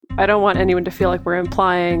I don't want anyone to feel like we're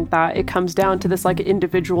implying that it comes down to this like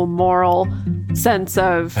individual moral sense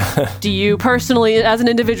of do you personally as an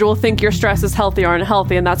individual think your stress is healthy or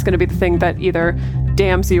unhealthy, and that's going to be the thing that either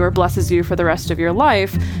damns you or blesses you for the rest of your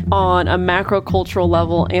life. On a macro-cultural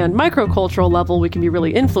level and micro-cultural level, we can be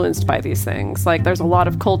really influenced by these things. Like there's a lot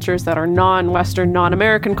of cultures that are non-Western,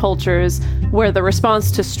 non-American cultures where the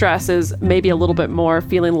response to stress is maybe a little bit more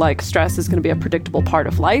feeling like stress is going to be a predictable part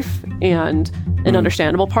of life and an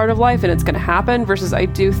understandable part of life, and it's going to happen, versus I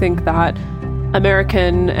do think that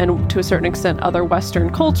American and to a certain extent other Western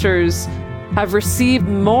cultures have received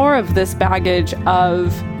more of this baggage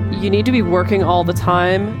of you need to be working all the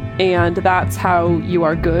time and that's how you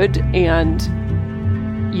are good, and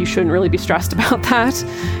you shouldn't really be stressed about that,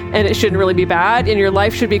 and it shouldn't really be bad, and your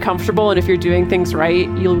life should be comfortable, and if you're doing things right,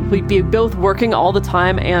 you'll be both working all the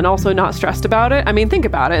time and also not stressed about it. I mean, think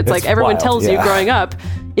about it. It's like everyone tells you growing up,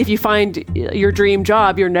 if you find your dream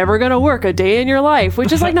job, you're never going to work a day in your life,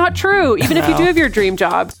 which is like not true, even if you do have your dream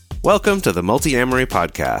job. Welcome to the Multi-Amory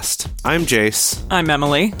Podcast. I'm Jace. I'm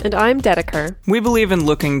Emily. And I'm Dedeker. We believe in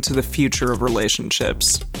looking to the future of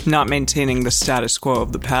relationships, not maintaining the status quo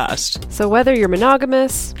of the past. So whether you're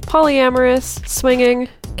monogamous, polyamorous, swinging,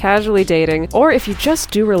 casually dating, or if you just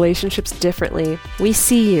do relationships differently, we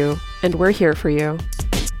see you and we're here for you.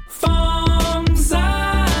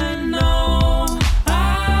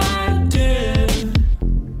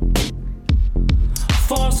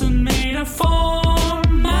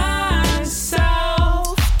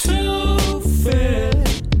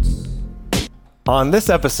 On this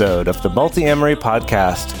episode of the Multi-Amory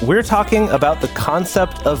Podcast, we're talking about the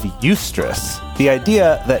concept of eustress, the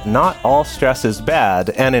idea that not all stress is bad,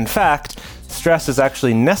 and in fact, stress is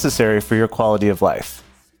actually necessary for your quality of life.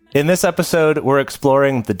 In this episode, we're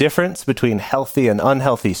exploring the difference between healthy and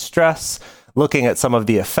unhealthy stress, looking at some of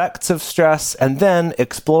the effects of stress, and then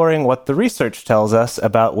exploring what the research tells us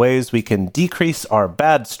about ways we can decrease our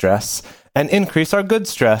bad stress and increase our good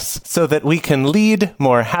stress so that we can lead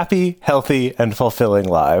more happy, healthy, and fulfilling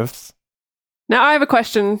lives. Now, I have a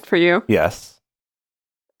question for you. Yes.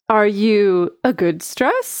 Are you a good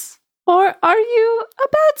stress or are you a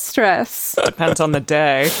bad stress? Depends on the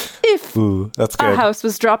day. If that's good. a house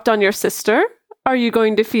was dropped on your sister, are you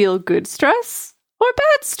going to feel good stress or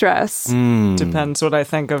bad stress? Depends what I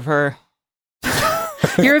think of her.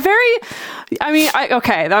 You're a very...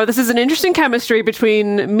 okay, now this is an interesting chemistry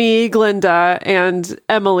between me, Glinda, and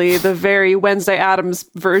Emily, the very Wednesday Addams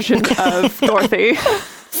version of Dorothy.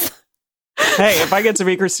 Hey, if I get to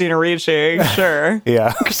be Christina Ricci, sure.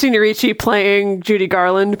 Yeah. Christina Ricci playing Judy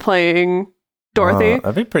Garland, playing Dorothy.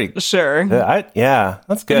 That'd be pretty... Sure. Yeah,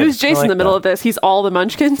 that's good. Who's Jason in the middle of this? He's all the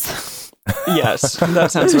Munchkins? Yes,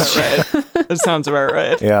 that sounds about right. That sounds about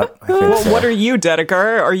right. Yeah. Well, what are you,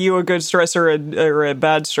 Dedeker? Are you a good stress or a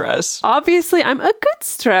bad stress? Obviously, I'm a good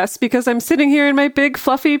stress because I'm sitting here in my big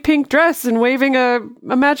fluffy pink dress and waving a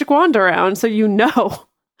magic wand around, so you know.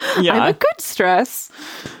 Yeah. I'm a good stress.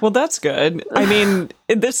 Well, that's good. I mean,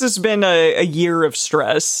 this has been a year of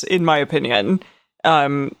stress, in my opinion.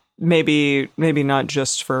 Maybe not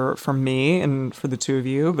just for me and for the two of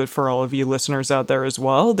you, but for all of you listeners out there as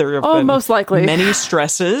well. There have been most likely many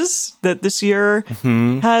stresses that this year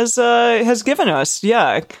has given us.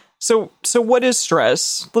 Yeah. So what is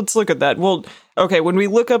stress? Let's look at that. Well, okay, when we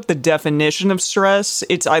look up the definition of stress,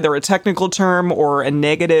 it's either a technical term or a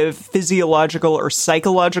negative physiological or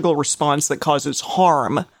psychological response that causes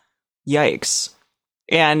harm. Yikes.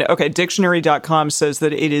 And, okay, dictionary.com says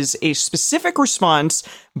that it is a specific response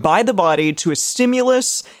by the body to a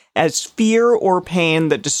stimulus as fear or pain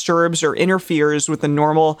that disturbs or interferes with the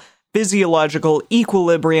normal physiological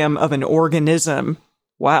equilibrium of an organism.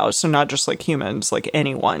 Wow, so not just like humans, like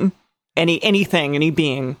anyone, anything, any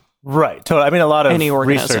being. Right. Totally. I mean, a lot of research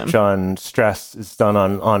organism. on stress is done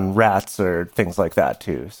on rats or things like that,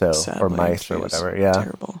 too. So, Sadly, or mice or whatever. Yeah.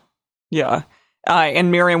 Terrible. Yeah.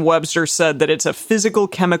 And Merriam-Webster said that it's a physical,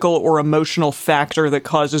 chemical, or emotional factor that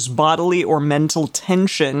causes bodily or mental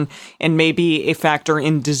tension and may be a factor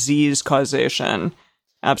in disease causation.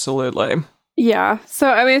 Absolutely. Yeah. So,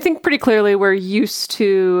 I mean, I think pretty clearly we're used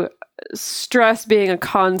to stress being a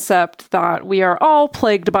concept that we are all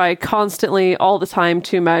plagued by constantly, all the time,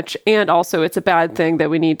 too much. And also it's a bad thing that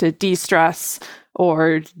we need to de-stress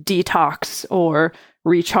or detox or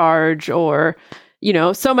recharge or...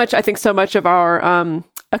 so much of our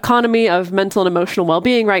economy of mental and emotional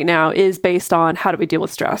well-being right now is based on how do we deal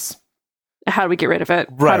with stress? How do we get rid of it?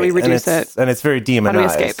 Right. How do we reduce it? And it's very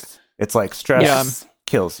demonized. How do we escape? It's like stress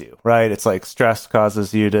kills you, right? It's like stress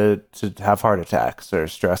causes you to have heart attacks, or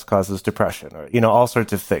stress causes depression, or, all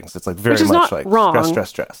sorts of things. It's like very much like wrong.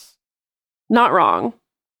 stress. Not wrong.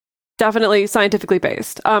 definitely scientifically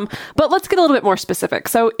based. But let's get a little bit more specific.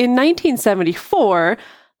 So in 1974,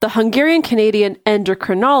 the Hungarian-Canadian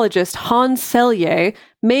endocrinologist Hans Selye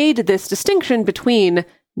made this distinction between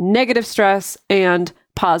negative stress and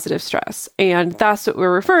positive stress. And that's what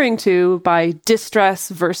we're referring to by distress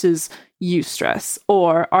versus eustress,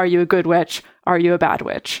 or are you a good witch? Are you a bad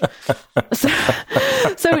witch?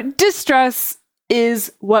 So distress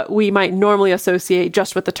is what we might normally associate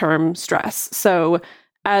just with the term stress. So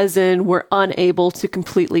as in we're unable to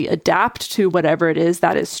completely adapt to whatever it is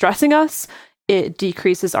that is stressing us. It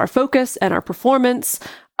decreases our focus and our performance.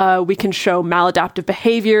 We can show maladaptive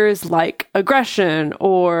behaviors like aggression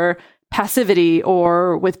or passivity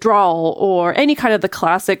or withdrawal or any kind of the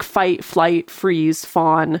classic fight, flight, freeze,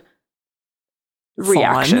 fawn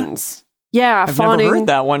reactions. Yeah, I've fawning. never heard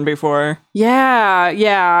that one before. Yeah.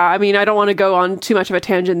 I mean, I don't want to go on too much of a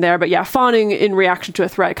tangent there, but yeah, fawning in reaction to a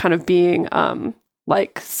threat kind of being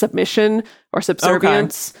like submission or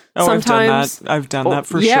subservience. Okay. Oh, sometimes I've done that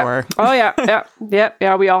for sure. Oh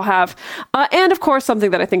yeah, we all have. And of course,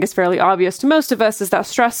 something that I think is fairly obvious to most of us is that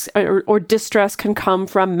stress or distress can come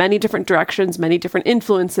from many different directions, many different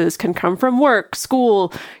influences, can come from work,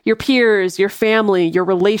 school, your peers, your family, your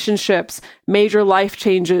relationships, major life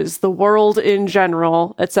changes, the world in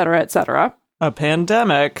general, etc., etc. A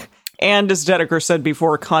pandemic. And as Dedeker said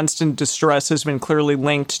before, constant distress has been clearly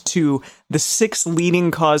linked to the 6 leading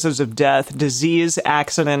causes of death: disease,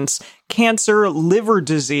 accidents, cancer, liver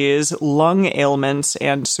disease, lung ailments,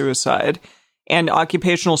 and suicide. And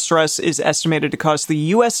occupational stress is estimated to cost the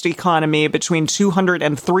U.S. economy between $200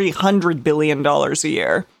 and $300 billion a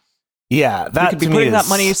year. Yeah, that we could be putting that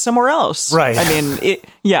money somewhere else. Right. I mean,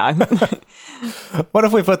 yeah. What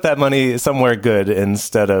if we put that money somewhere good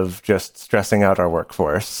instead of just stressing out our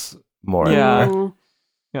workforce more?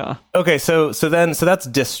 Yeah. Okay, so that's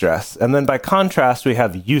distress. And then by contrast, we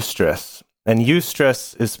have eustress. And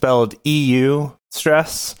eustress is spelled EU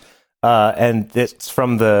stress. And it's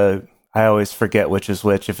from I always forget which is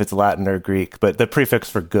which, if it's Latin or Greek, but the prefix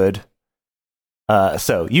for good.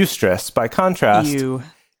 So eustress, by contrast,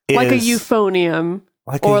 like a euphonium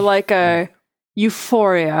or like a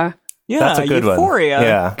euphoria. Yeah, that's a good euphoria. One.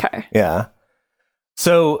 Yeah. Okay. Yeah.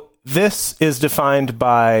 So this is defined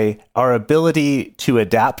by our ability to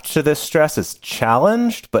adapt to this stress is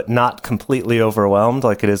challenged, but not completely overwhelmed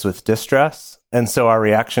like it is with distress. And so our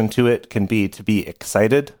reaction to it can be to be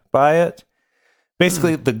excited by it.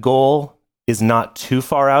 Basically, the goal is not too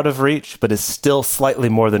far out of reach, but is still slightly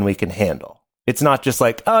more than we can handle. It's not just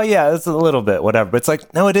like, oh yeah, it's a little bit, whatever. But it's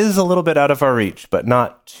like, no, it is a little bit out of our reach, but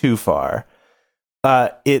not too far.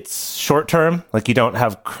 It's short term, like you don't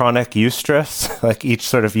have chronic eustress, like each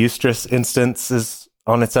sort of eustress instance is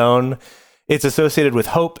on its own. It's associated with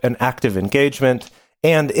hope and active engagement,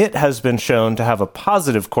 and it has been shown to have a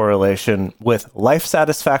positive correlation with life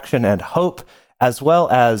satisfaction and hope, as well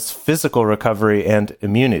as physical recovery and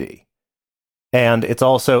immunity. And it's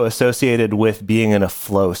also associated with being in a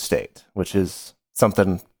flow state, which is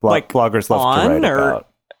something bloggers love to write about.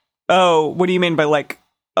 Oh, what do you mean by like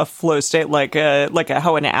a flow state, like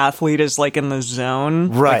how an athlete is like in the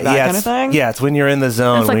zone, right? Like that kind of thing. Yeah, it's when you're in the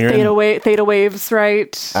zone. It's like theta waves,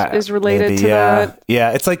 right? Is related to that.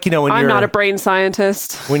 Yeah, it's like, when I'm not a brain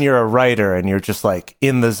scientist. When you're a writer and you're just like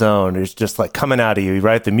in the zone, it's just like coming out of you,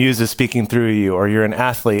 right? The muse is speaking through you. Or you're an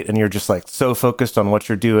athlete and you're just like so focused on what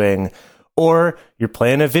you're doing. Or you're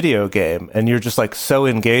playing a video game and you're just like so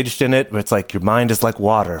engaged in it, it's like your mind is like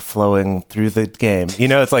water flowing through the game.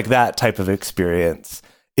 It's like that type of experience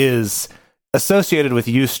is associated with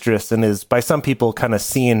eustress and is by some people kind of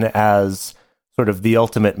seen as sort of the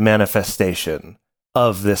ultimate manifestation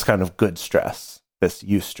of this kind of good stress, this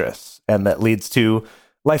eustress, and that leads to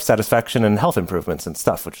life satisfaction and health improvements and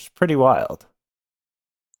stuff, which is pretty wild.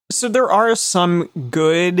 So there are some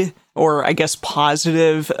good, or I guess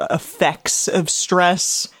positive effects of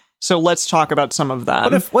stress. So let's talk about some of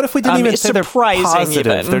them. What if we didn't even say they're positive?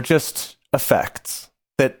 Even. They're just effects.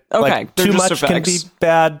 That okay, too much effects. Can be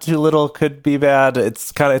bad, too little could be bad.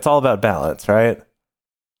 It's all about balance, right?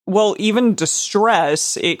 Well, even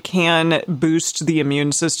distress, it can boost the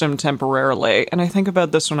immune system temporarily. And I think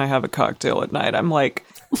about this when I have a cocktail at night. I'm like,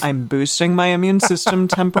 I'm boosting my immune system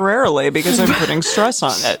temporarily because I'm putting stress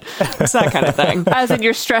on it. It's that kind of thing. As in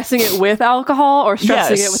you're stressing it with alcohol or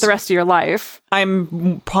stressing it with the rest of your life?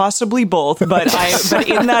 I'm possibly both, but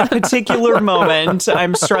in that particular moment,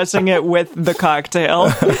 I'm stressing it with the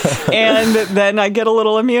cocktail. And then I get a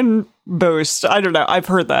little immune boost. I don't know. I've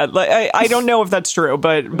heard that. I don't know if that's true,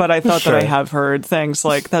 but I thought that I have heard things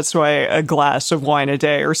like that's why a glass of wine a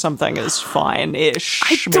day or something is fine-ish.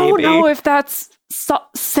 I don't know if that's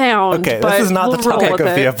sound. Okay, but this is not the we'll roll topic with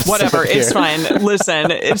of the it. episode. Whatever, here. it's fine.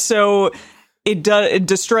 Listen, so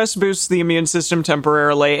distress boosts the immune system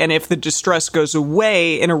temporarily, and if the distress goes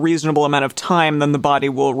away in a reasonable amount of time, then the body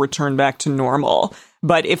will return back to normal.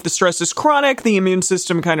 But if the stress is chronic, the immune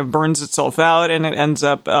system kind of burns itself out, and it ends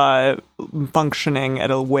up functioning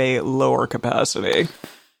at a way lower capacity.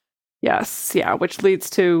 Yes, yeah, which leads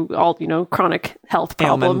to all, chronic health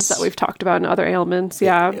problems Ailments. that we've talked about and other ailments.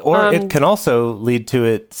 Yeah. Or it can also lead to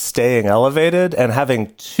it staying elevated, and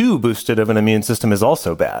having too boosted of an immune system is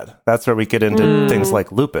also bad. That's where we get into things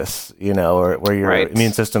like lupus, or where your Right.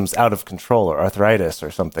 immune system's out of control, or arthritis or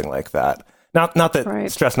something like that. Not that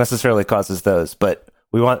Right. stress necessarily causes those, but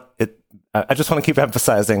we want it. I just want to keep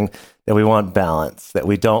emphasizing that we want balance, that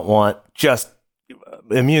we don't want just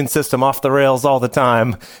immune system off the rails all the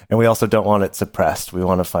time, and we also don't want it suppressed. We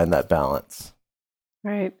want to find that balance.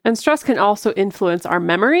 Right. And stress can also influence our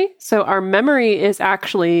memory. So our memory is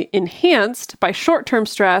actually enhanced by short-term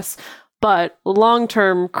stress, but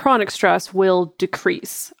long-term chronic stress will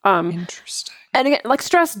decrease. Interesting. And again, like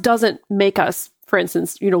stress doesn't make us, for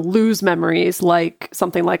instance, lose memories like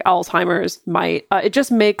something like Alzheimer's might. It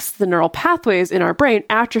just makes the neural pathways in our brain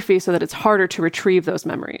atrophy so that it's harder to retrieve those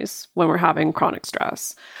memories when we're having chronic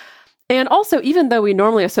stress. And also, even though we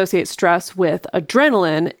normally associate stress with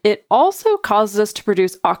adrenaline, it also causes us to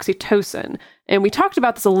produce oxytocin. And we talked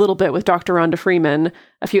about this a little bit with Dr. Rhonda Freeman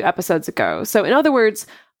a few episodes ago. So in other words,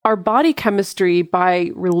 our body chemistry, by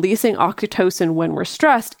releasing oxytocin when we're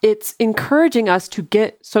stressed, it's encouraging us to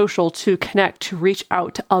get social, to connect, to reach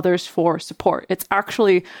out to others for support. It's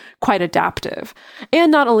actually quite adaptive.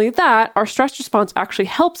 And not only that, our stress response actually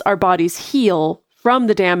helps our bodies heal from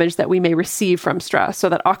the damage that we may receive from stress. So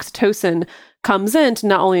that oxytocin comes in to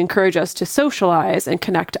not only encourage us to socialize and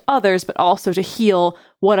connect to others, but also to heal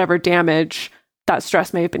whatever damage that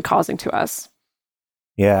stress may have been causing to us.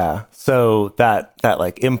 Yeah. So that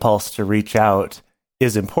like impulse to reach out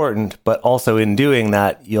is important, but also in doing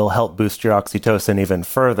that, you'll help boost your oxytocin even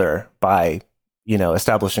further by,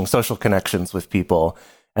 establishing social connections with people.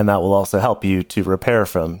 And that will also help you to repair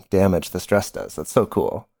from damage the stress does. That's so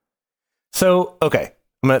cool. So, okay.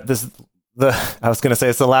 I was going to say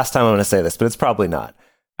it's the last time I'm going to say this, but it's probably not.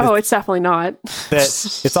 Oh, it's definitely not. That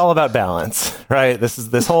it's all about balance, right?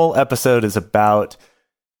 This whole episode is about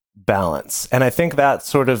balance. And I think that's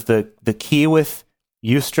sort of the key with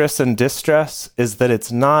eustress and distress is that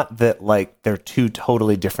it's not that like they're two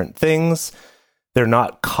totally different things. They're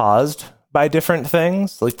not caused by different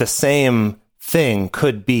things. Like the same thing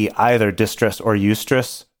could be either distress or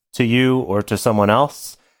eustress to you or to someone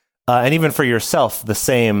else. And even for yourself, the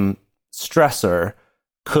same stressor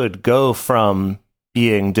could go from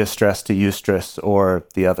being distress to eustress or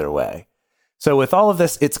the other way. So with all of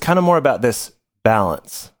this, it's kind of more about this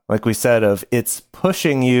balance. Like we said, it's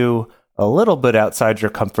pushing you a little bit outside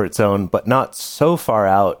your comfort zone, but not so far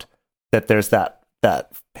out that there's that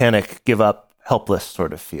panic, give up, helpless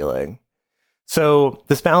sort of feeling. So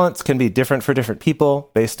this balance can be different for different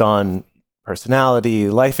people based on personality,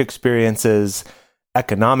 life experiences,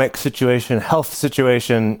 economic situation, health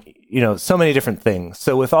situation, so many different things.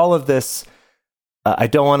 So with all of this, I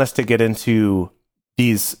don't want us to get into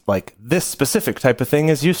these, like, this specific type of thing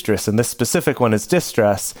is eustress and this specific one is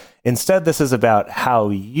distress. Instead, this is about how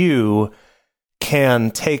you can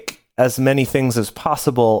take as many things as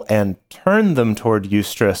possible and turn them toward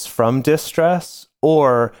eustress from distress,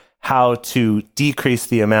 or how to decrease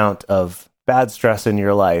the amount of bad stress in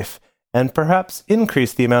your life and perhaps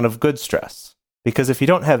increase the amount of good stress. Because if you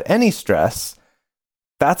don't have any stress,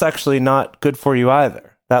 that's actually not good for you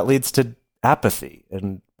either. That leads to apathy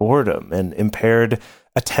and boredom and impaired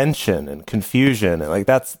attention and confusion. And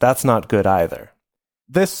that's not good either.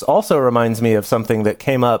 This also reminds me of something that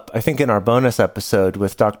came up, I think, in our bonus episode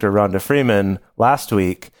with Dr. Rhonda Freeman last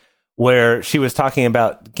week, where she was talking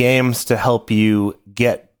about games to help you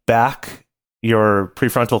get back your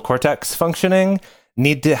prefrontal cortex functioning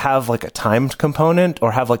need to have like a timed component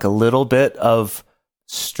or have like a little bit of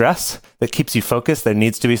stress that keeps you focused. There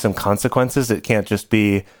needs to be some consequences. It can't just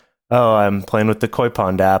be, oh, I'm playing with the Koi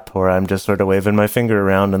Pond app, or I'm just sort of waving my finger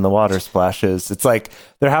around and the water splashes. It's like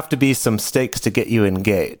there have to be some stakes to get you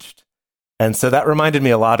engaged. And so that reminded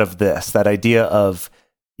me a lot of this, that idea of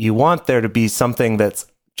you want there to be something that's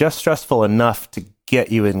just stressful enough to get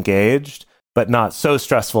you engaged, but not so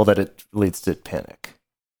stressful that it leads to panic.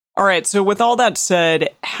 All right, so with all that said,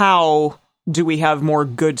 how do we have more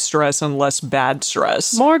good stress and less bad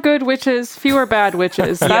stress? More good witches, fewer bad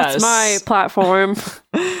witches. That's Yes. my platform.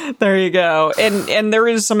 There you go. And there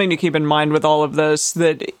is something to keep in mind with all of this,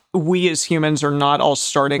 that we as humans are not all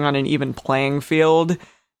starting on an even playing field.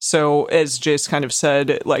 So as Jace kind of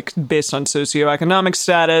said, like based on socioeconomic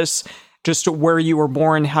status, just where you were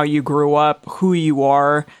born, how you grew up, who you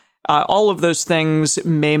are, all of those things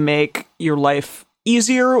may make your life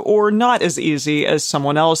easier or not as easy as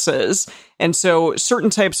someone else's. And so certain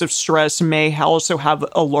types of stress may also have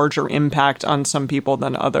a larger impact on some people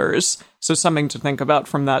than others. So something to think about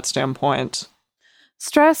from that standpoint.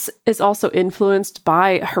 Stress is also influenced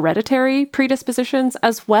by hereditary predispositions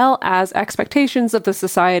as well as expectations of the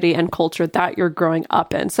society and culture that you're growing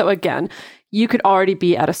up in. So again, you could already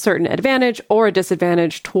be at a certain advantage or a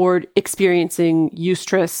disadvantage toward experiencing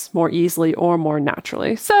eustress more easily or more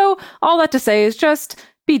naturally. So all that to say is just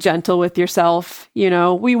be gentle with yourself. You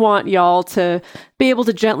know, we want y'all to be able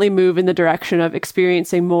to gently move in the direction of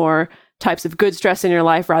experiencing more types of good stress in your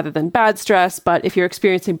life rather than bad stress. But if you're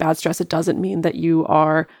experiencing bad stress, it doesn't mean that you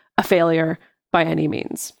are a failure by any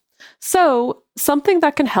means. So something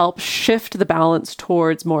that can help shift the balance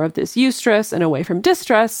towards more of this eustress and away from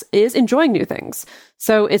distress is enjoying new things.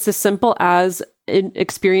 So it's as simple as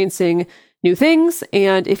experiencing new things.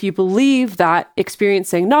 And if you believe that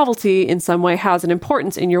experiencing novelty in some way has an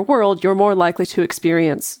importance in your world, you're more likely to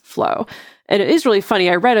experience flow. And it is really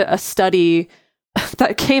funny. I read a study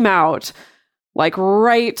that came out like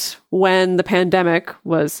right when the pandemic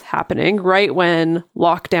was happening, right when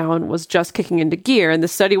lockdown was just kicking into gear. And the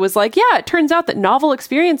study was like, yeah, it turns out that novel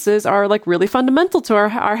experiences are like really fundamental to our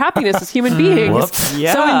happiness as human beings.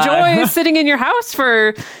 Yeah. So enjoy sitting in your house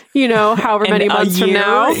for, you know, however many months from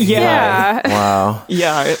now. Yeah. Wow.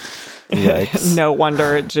 Yeah. Yikes. No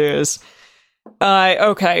wonder it is.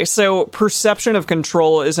 Okay, so perception of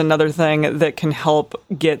control is another thing that can help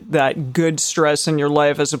get that good stress in your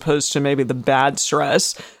life as opposed to maybe the bad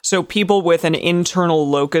stress. So people with an internal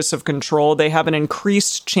locus of control, they have an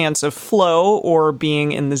increased chance of flow or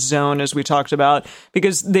being in the zone, as we talked about,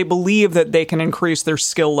 because they believe that they can increase their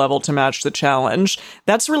skill level to match the challenge.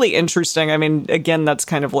 That's really interesting. I mean, again, that's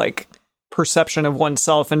kind of like perception of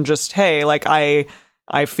oneself and just, hey, like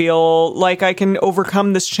I feel like I can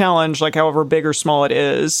overcome this challenge, like however big or small it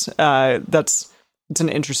is. It's an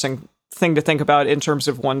interesting thing to think about in terms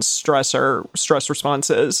of one's stress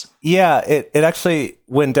responses. Yeah, it actually,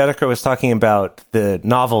 when Dedeker was talking about the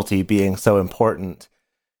novelty being so important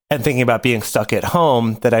and thinking about being stuck at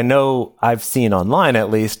home, that I know I've seen online at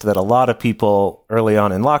least that a lot of people early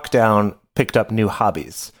on in lockdown picked up new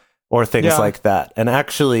hobbies or things like that. And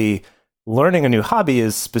actually, learning a new hobby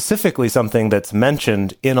is specifically something that's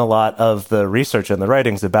mentioned in a lot of the research and the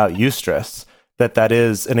writings about eustress, that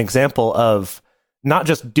is an example of not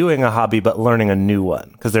just doing a hobby, but learning a new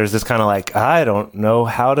one. Because there's this kind of like, I don't know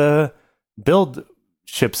how to build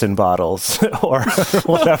ships in bottles or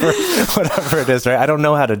whatever it is, right? I don't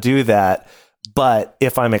know how to do that. But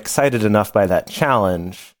if I'm excited enough by that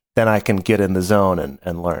challenge, then I can get in the zone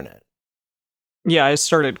and learn it. Yeah, I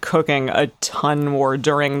started cooking a ton more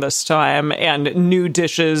during this time, and new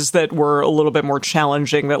dishes that were a little bit more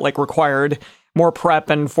challenging that like required more prep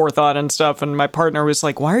and forethought and stuff. And my partner was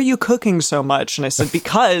like, "Why are you cooking so much?" And I said,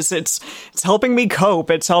 "Because it's helping me cope.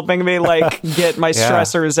 It's helping me like get my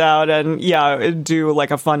stressors out and do like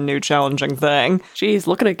a fun new challenging thing." Jeez,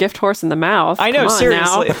 looking a gift horse in the mouth. I know,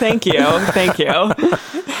 seriously. Now. Thank you.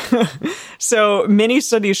 So many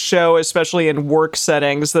studies show, especially in work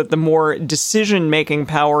settings, that the more decision-making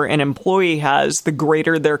power an employee has, the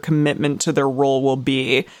greater their commitment to their role will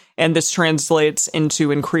be. And this translates into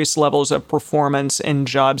increased levels of performance and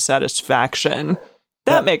job satisfaction.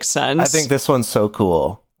 That makes sense. I think this one's so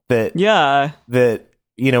cool that,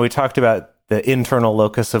 we talked about the internal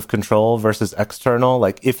locus of control versus external.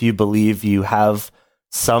 Like if you believe you have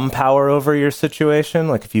some power over your situation,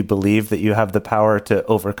 like if you believe that you have the power to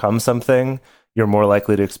overcome something, you're more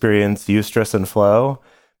likely to experience eustress and flow.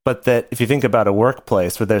 But that if you think about a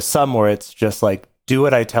workplace where there's some where it's just like, do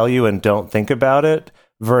what I tell you and don't think about it,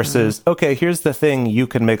 versus, okay, here's the thing, you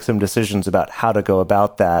can make some decisions about how to go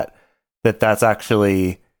about that. That's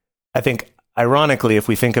actually, I think, ironically, if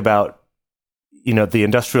we think about, the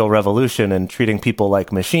Industrial Revolution and treating people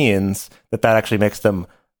like machines, that actually makes them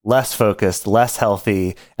less focused, less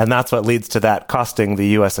healthy, and that's what leads to that costing the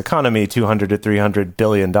U.S. economy $200 to $300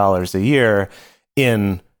 billion a year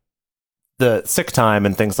in the sick time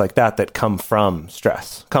and things like that come from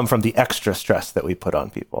stress, come from the extra stress that we put on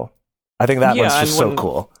people. I think that one's just so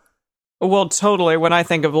cool. Well, totally. When I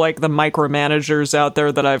think of like the micromanagers out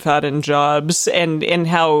there that I've had in jobs and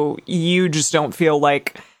how you just don't feel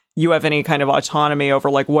like you have any kind of autonomy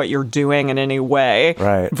over like what you're doing in any way,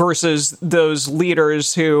 right? Versus those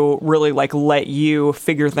leaders who really like let you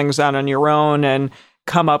figure things out on your own and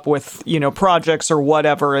come up with, projects or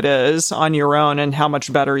whatever it is on your own, and how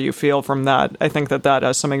much better you feel from that. I think that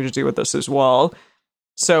has something to do with this as well.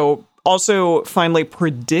 So also, finally,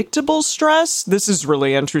 predictable stress. This is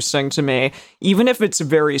really interesting to me. Even if it's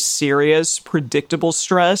very serious, predictable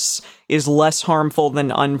stress is less harmful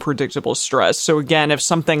than unpredictable stress. So again, if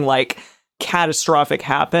something like catastrophic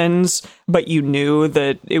happens, but you knew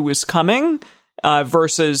that it was coming,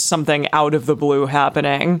 versus something out of the blue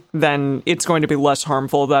happening, then it's going to be less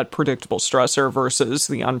harmful, that predictable stressor, versus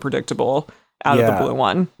the unpredictable out of the blue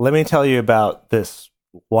one. Let me tell you about this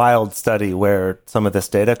wild study where some of this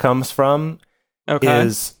data comes from.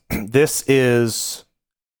 This is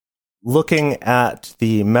looking at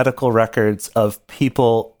the medical records of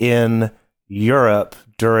people in Europe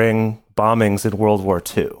during bombings in World War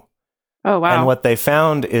II. Oh, wow. And what they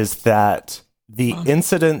found is that the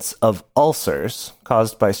incidence of ulcers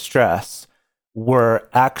caused by stress were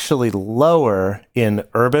actually lower in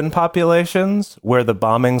urban populations where the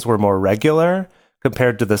bombings were more regular,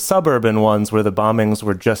 compared to the suburban ones where the bombings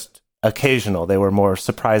were just occasional. They were more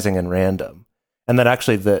surprising and random. And that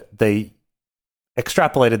actually they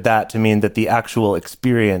extrapolated that to mean that the actual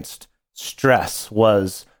experienced stress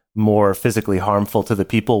was more physically harmful to the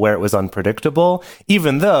people where it was unpredictable,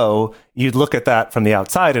 even though you'd look at that from the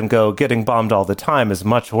outside and go, getting bombed all the time is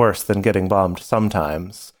much worse than getting bombed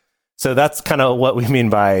sometimes. So that's kind of what we mean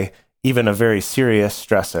by even a very serious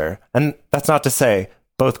stressor. And that's not to say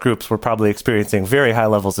both groups were probably experiencing very high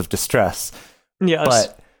levels of distress. Yes.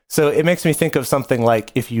 But so it makes me think of something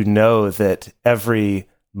like if you know that every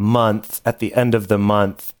month, at the end of the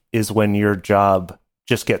month, is when your job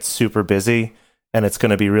just gets super busy and it's going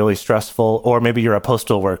to be really stressful, or maybe you're a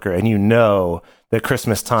postal worker and you know that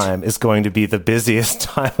Christmas time is going to be the busiest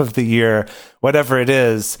time of the year, whatever it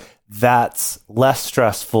is, that's less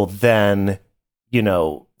stressful than,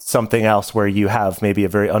 something else where you have maybe a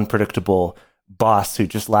very unpredictable boss who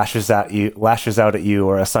just lashes out at you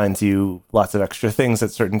or assigns you lots of extra things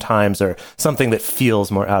at certain times, or something that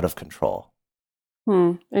feels more out of control.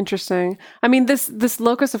 Interesting. I mean, this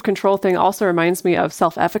locus of control thing also reminds me of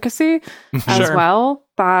self-efficacy as well,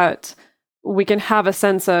 that we can have a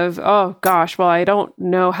sense of, oh gosh, well, I don't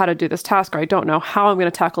know how to do this task, or I don't know how I'm going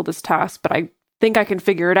to tackle this task, but I think I can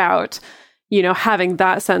figure it out. Having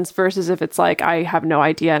that sense versus if it's like, I have no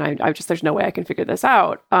idea and I just, there's no way I can figure this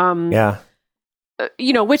out.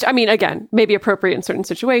 Which, I mean, again, may be appropriate in certain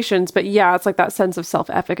situations, but yeah, it's like that sense of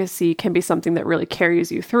self-efficacy can be something that really carries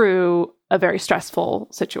you through a very stressful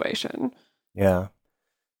situation. Yeah.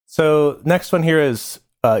 So next one here is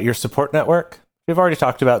your support network. We've already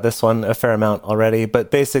talked about this one a fair amount already,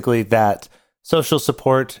 but basically that social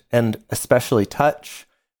support and especially touch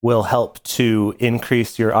will help to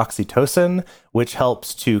increase your oxytocin, which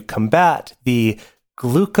helps to combat the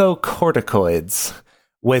glucocorticoids,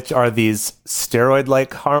 which are these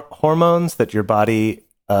steroid-like hormones that your body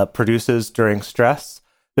produces during stress.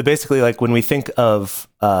 But basically, like when we think of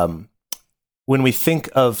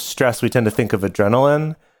stress, we tend to think of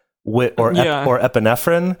adrenaline or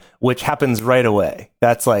epinephrine, which happens right away.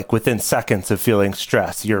 That's like within seconds of feeling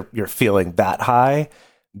stress, you're feeling that high.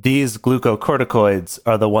 These glucocorticoids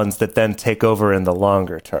are the ones that then take over in the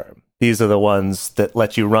longer term. These are the ones that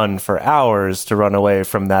let you run for hours to run away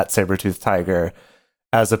from that saber-toothed tiger,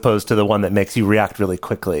 as opposed to the one that makes you react really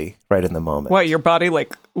quickly right in the moment. What, your body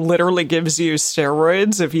literally gives you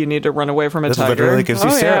steroids if you need to run away from a tiger? It literally gives you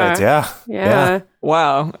steroids, yeah.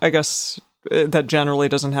 Wow, I guess that generally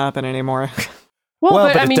doesn't happen anymore. Well,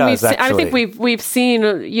 but I mean, I think we've seen,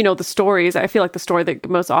 the stories. I feel like the story that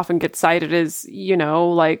most often gets cited is,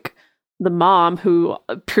 like the mom who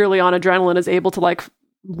purely on adrenaline is able to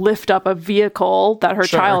lift up a vehicle that her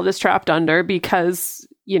child is trapped under because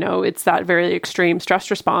it's that very extreme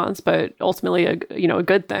stress response, but ultimately a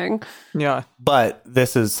good thing. Yeah. But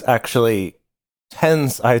this is actually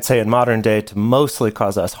tends, I'd say in modern day, to mostly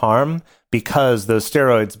cause us harm because those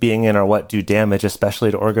steroids being in are what do damage,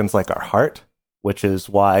 especially to organs like our heart, which is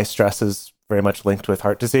why stress is very much linked with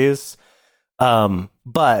heart disease.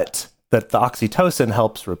 But that the oxytocin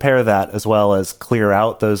helps repair that as well as clear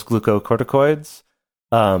out those glucocorticoids.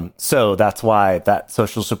 So that's why that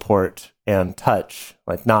social support and touch,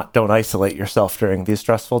 don't isolate yourself during these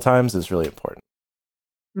stressful times, is really important.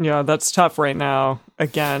 Yeah, that's tough right now.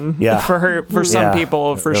 Again, yeah. for some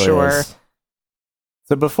people, for really sure. Is.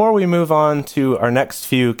 So before we move on to our next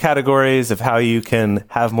few categories of how you can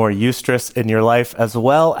have more eustress in your life, as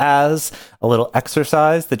well as a little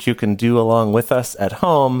exercise that you can do along with us at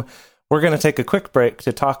home, we're going to take a quick break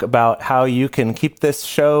to talk about how you can keep this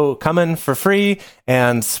show coming for free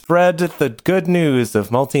and spread the good news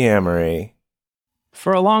of multi-amory.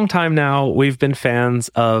 For a long time now, we've been fans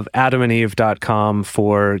of adamandeve.com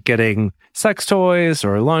for getting sex toys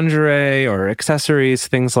or lingerie or accessories,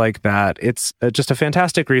 things like that. It's just a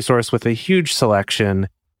fantastic resource with a huge selection.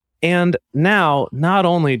 And now, not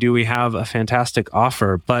only do we have a fantastic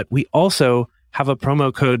offer, but we also have a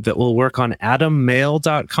promo code that will work on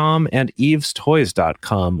adammail.com and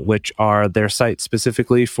evestoys.com, which are their sites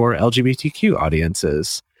specifically for LGBTQ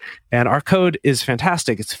audiences. And our code is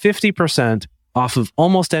fantastic. It's 50% off of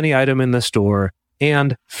almost any item in the store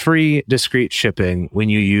and free discreet shipping when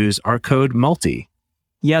you use our code MULTI.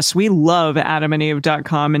 Yes, we love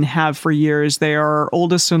adamandeve.com and have for years. They are our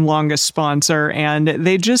oldest and longest sponsor, and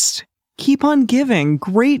they just keep on giving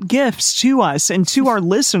great gifts to us and to our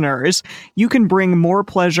listeners. You can bring more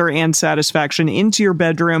pleasure and satisfaction into your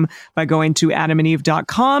bedroom by going to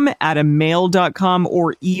adamandeve.com, adammail.com,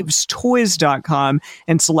 or evestoys.com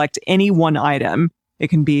and select any one item. It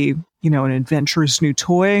can be, an adventurous new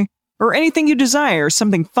toy or anything you desire,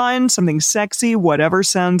 something fun, something sexy, whatever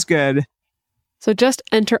sounds good. So just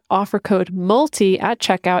enter offer code MULTI at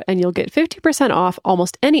checkout and you'll get 50% off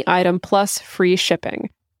almost any item plus free shipping.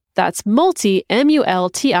 That's MULTI,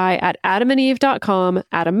 M-U-L-T-I, at adamandeve.com,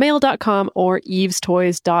 adammail.com, or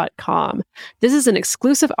evestoys.com. This is an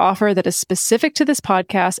exclusive offer that is specific to this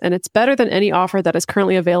podcast, and it's better than any offer that is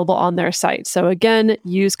currently available on their site. So again,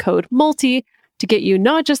 use code MULTI to get you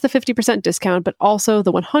not just the 50% discount, but also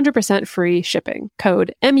the 100% free shipping.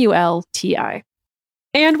 Code MULTI.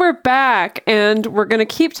 And we're back, and we're going to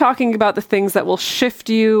keep talking about the things that will shift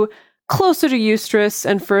you closer to eustress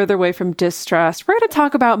and further away from distress. We're going to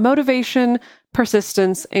talk about motivation,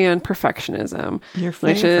 persistence, and perfectionism, Your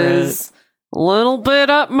favorite. Which is a little bit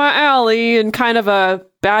up my alley in kind of a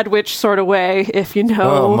bad witch sort of way, if you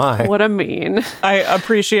know what I mean. I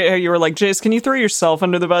appreciate how you were like, Jace, can you throw yourself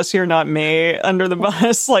under the bus here, not me under the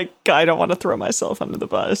bus? Like, I don't want to throw myself under the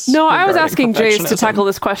bus. No, I was asking Jace to tackle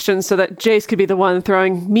this question so that Jace could be the one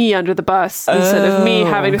throwing me under the bus instead of me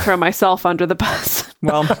having to throw myself under the bus.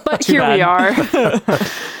 Well, but here we are.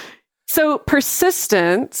 So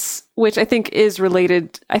persistence, which I think is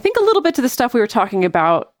related, a little bit to the stuff we were talking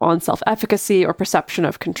about on self-efficacy or perception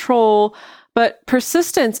of control. But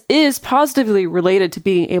persistence is positively related to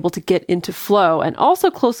being able to get into flow and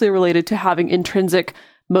also closely related to having intrinsic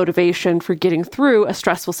motivation for getting through a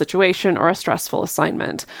stressful situation or a stressful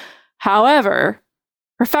assignment. However,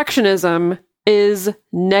 perfectionism is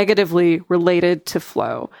negatively related to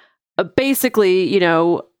flow. Basically,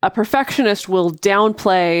 a perfectionist will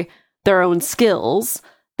downplay their own skills.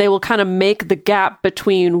 They will kind of make the gap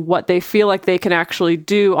between what they feel like they can actually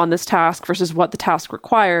do on this task versus what the task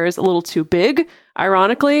requires a little too big,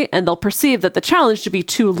 ironically, and they'll perceive that the challenge to be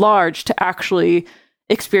too large to actually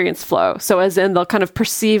experience flow. So as in, they'll kind of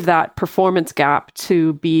perceive that performance gap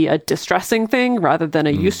to be a distressing thing rather than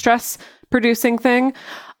a eustress producing thing.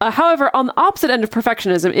 However, on the opposite end of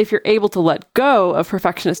perfectionism, if you're able to let go of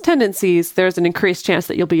perfectionist tendencies, there's an increased chance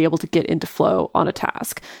that you'll be able to get into flow on a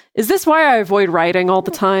task. Is this why I avoid writing all the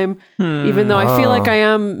time? Even though I feel like I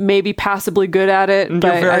am maybe passably good at it. You're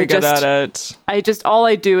very good at it. All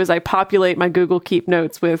I do is I populate my Google Keep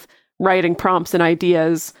notes with writing prompts and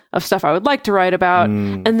ideas of stuff I would like to write about,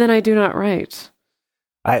 and then I do not write.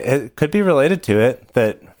 It could be related to it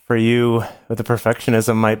that for you, the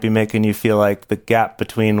perfectionism might be making you feel like the gap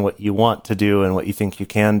between what you want to do and what you think you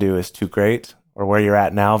can do is too great, or where you're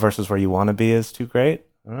at now versus where you want to be is too great.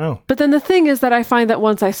 I don't know. But then the thing is that I find that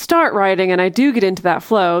once I start writing and I do get into that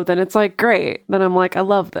flow, then it's like, great. Then I'm like, I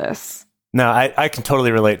love this. No, I can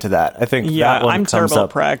totally relate to that. I think that one I'm comes terrible up.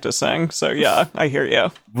 at practicing, so yeah, I hear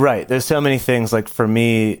you. Right. There's so many things, like for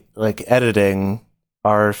me, like editing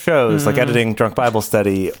our shows, like editing Drunk Bible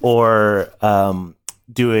Study, or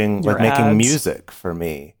doing Your like making ads. music for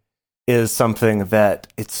me is something that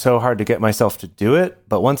it's so hard to get myself to do it.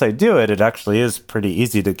 But once I do it, it actually is pretty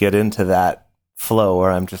easy to get into that flow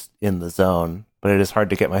where I'm just in the zone. But it is hard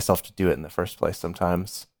to get myself to do it in the first place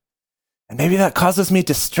sometimes. And maybe that causes me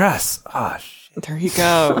distress. Ah, shit. There you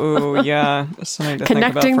go. Ooh, yeah. Something to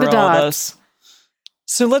Connecting think about the for all of dots. us.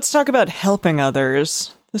 So let's talk about helping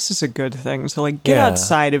others. This is a good thing. So get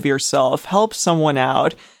outside of yourself, help someone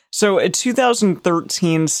out. So a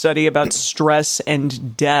 2013 study about stress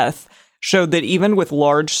and death showed that even with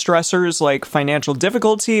large stressors like financial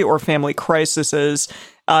difficulty or family crises,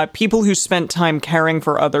 people who spent time caring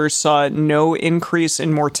for others saw no increase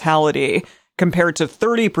in mortality compared to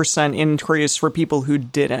 30% increase for people who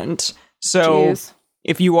didn't. So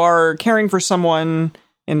if you are caring for someone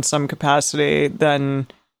in some capacity, then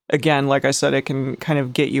again, like I said, it can kind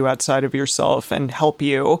of get you outside of yourself and help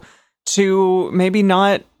you. to maybe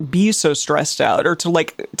not be so stressed out, or to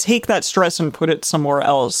like take that stress and put it somewhere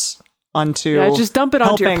else onto just dump it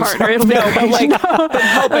onto your partner. It'll be but like but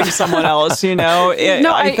helping someone else, I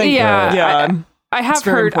think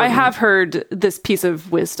I have heard this piece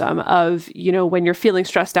of wisdom of, when you're feeling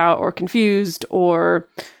stressed out or confused or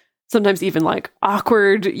sometimes even like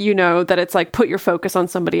awkward, that it's like put your focus on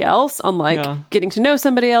somebody else, on like getting to know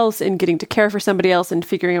somebody else and getting to care for somebody else and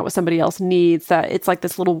figuring out what somebody else needs. That it's like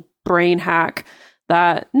this little brain hack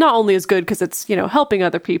that not only is good because it's, helping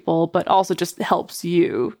other people, but also just helps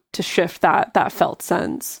you to shift that felt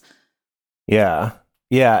sense. Yeah.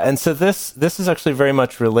 Yeah. And so this is actually very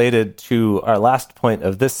much related to our last point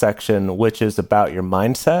of this section, which is about your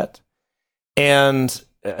mindset. And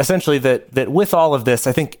essentially that with all of this,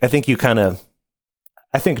 I think you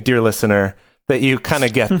dear listener, that you kind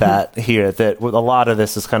of get that here, that a lot of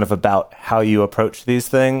this is kind of about how you approach these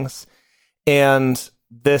things. And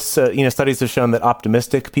this, studies have shown that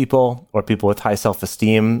optimistic people or people with high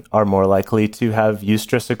self-esteem are more likely to have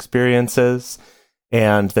eustress experiences,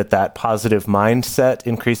 and that positive mindset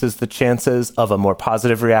increases the chances of a more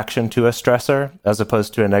positive reaction to a stressor as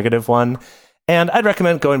opposed to a negative one. And I'd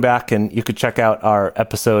recommend going back, and you could check out our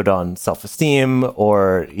episode on self-esteem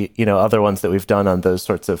or, other ones that we've done on those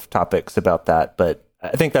sorts of topics about that. But I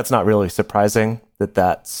think that's not really surprising that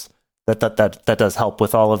does help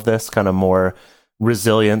with all of this kind of more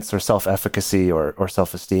resilience or self-efficacy or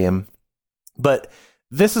self-esteem. But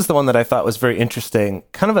this is the one that I thought was very interesting,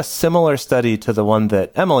 kind of a similar study to the one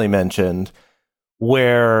that Emily mentioned,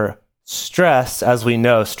 where stress, as we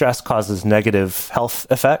know, stress causes negative health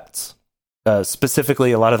effects.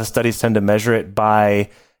 Specifically, a lot of the studies tend to measure it by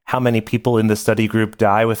how many people in the study group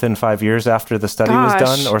die within 5 years after the study was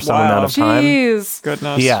done, or some amount of time.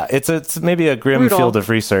 Goodness. Yeah, it's maybe a grim field of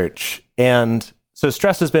research. And so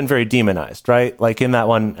stress has been very demonized, right? Like in that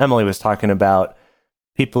one, Emily was talking about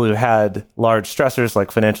people who had large stressors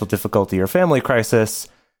like financial difficulty or family crisis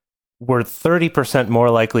were 30%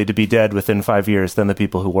 more likely to be dead within 5 years than the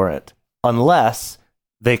people who weren't, unless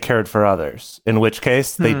they cared for others, in which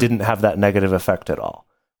case they didn't have that negative effect at all,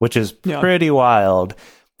 which is pretty wild.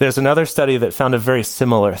 There's another study that found a very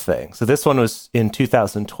similar thing. So this one was in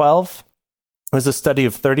 2012. It was a study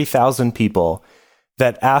of 30,000 people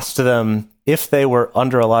that asked them if they were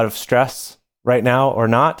under a lot of stress right now or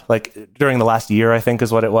not. Like during the last year, I think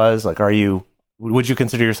is what it was. Like, would you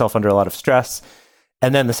consider yourself under a lot of stress?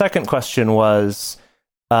 And then the second question was,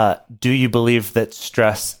 do you believe that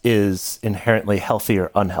stress is inherently healthy or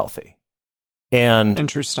unhealthy? And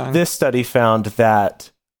interesting. This study found that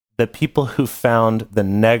the people who found the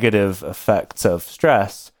negative effects of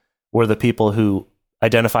stress were the people who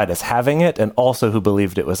identified as having it and also who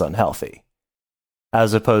believed it was unhealthy,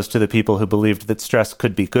 as opposed to the people who believed that stress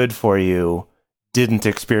could be good for you, didn't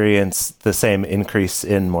experience the same increase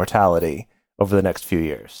in mortality over the next few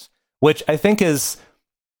years, which I think is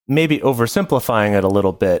maybe oversimplifying it a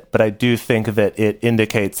little bit, but I do think that it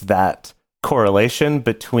indicates that correlation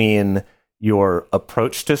between your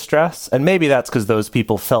approach to stress, and maybe that's because those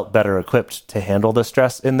people felt better equipped to handle the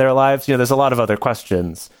stress in their lives. There's a lot of other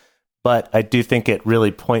questions, but I do think it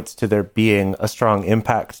really points to there being a strong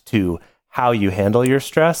impact to how you handle your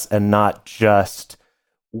stress, and not just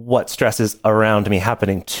what stress is around me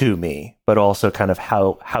happening to me, but also kind of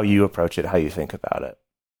how you approach it, how you think about it.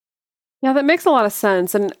 Yeah, that makes a lot of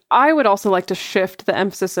sense. And I would also like to shift the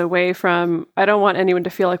emphasis away from, I don't want anyone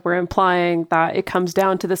to feel like we're implying that it comes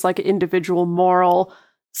down to this like individual moral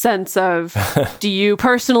sense of, do you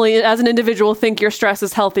personally, as an individual, think your stress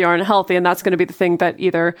is healthy or unhealthy? And that's going to be the thing that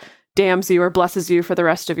either damns you or blesses you for the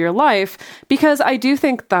rest of your life. Because I do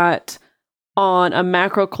think that on a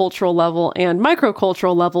macro cultural level and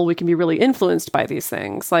microcultural level, we can be really influenced by these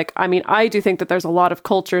things. Like, I mean, I do think that there's a lot of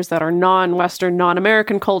cultures that are non-Western,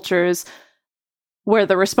 non-American cultures where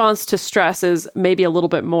the response to stress is maybe a little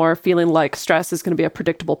bit more feeling like stress is going to be a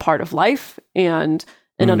predictable part of life and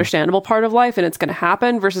an understandable part of life, and it's going to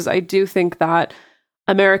happen, versus I do think that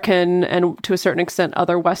American and to a certain extent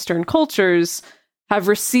other Western cultures have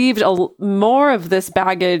received more of this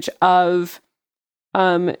baggage of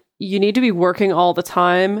you need to be working all the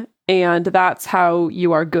time, and that's how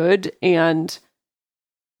you are good, and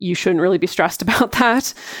you shouldn't really be stressed about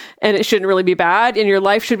that, and it shouldn't really be bad, and your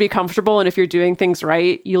life should be comfortable, and if you're doing things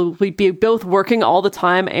right, you'll be both working all the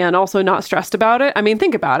time and also not stressed about it. I mean,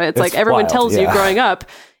 think about it. It's like everyone tells you growing up,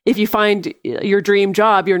 if you find your dream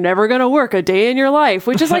job, you're never going to work a day in your life,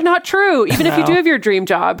 which is like not true. Even if you do have your dream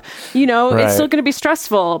job, it's still going to be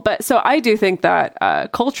stressful. But so I do think that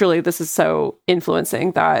culturally, this is so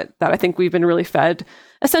influencing that I think we've been really fed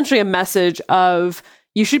essentially a message of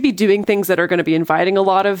you should be doing things that are going to be inviting a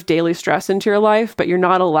lot of daily stress into your life, but you're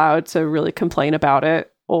not allowed to really complain about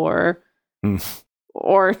it or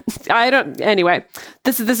I don't. Anyway,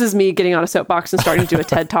 this is me getting on a soapbox and starting to do a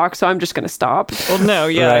TED talk, so I'm just going to stop. Well, no,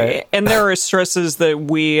 yeah, Right. and there are stresses that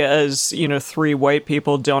we, as three white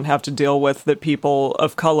people, don't have to deal with that people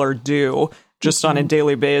of color do just on a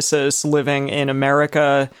daily basis. Living in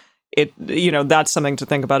America, that's something to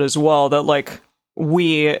think about as well. That like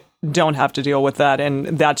we don't have to deal with that, and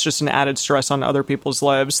that's just an added stress on other people's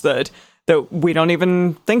lives that we don't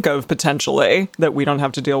even think of potentially, that we don't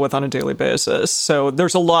have to deal with on a daily basis. So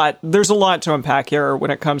there's a lot to unpack here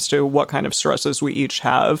when it comes to what kind of stresses we each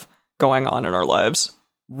have going on in our lives.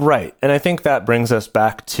 Right. And I think that brings us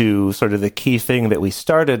back to sort of the key thing that we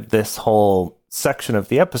started this whole section of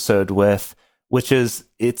the episode with, which is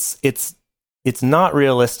it's not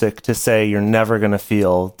realistic to say you're never going to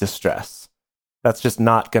feel distress. That's just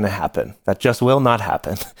not going to happen. That just will not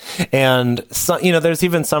happen. And so, there's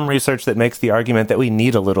even some research that makes the argument that we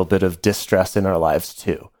need a little bit of distress in our lives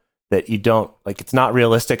too. That you don't, it's not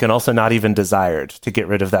realistic and also not even desired to get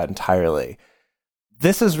rid of that entirely.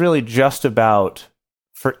 This is really just about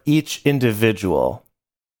for each individual,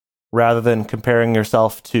 rather than comparing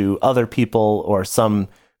yourself to other people or some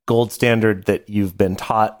gold standard that you've been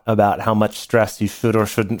taught about how much stress you should or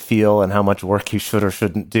shouldn't feel and how much work you should or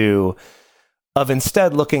shouldn't do. Of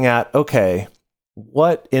instead looking at, okay,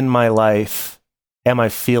 what in my life am I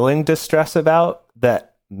feeling distress about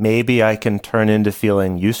that maybe I can turn into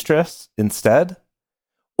feeling eustress instead?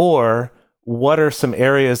 Or what are some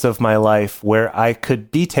areas of my life where I could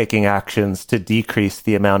be taking actions to decrease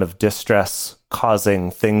the amount of distress causing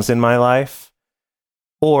things in my life?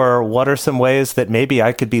 Or what are some ways that maybe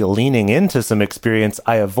I could be leaning into some experience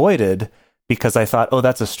I avoided because I thought, oh,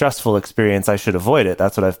 that's a stressful experience, I should avoid it.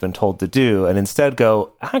 That's what I've been told to do. And instead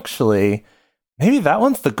go, actually, maybe that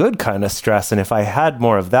one's the good kind of stress. And if I had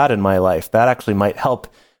more of that in my life, that actually might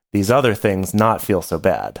help these other things not feel so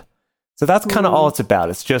bad. So that's kind of all it's about.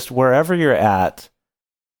 It's just wherever you're at,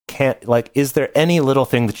 is there any little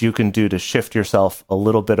thing that you can do to shift yourself a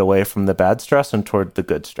little bit away from the bad stress and toward the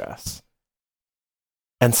good stress?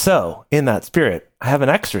 And so, in that spirit, I have an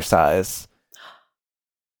exercise.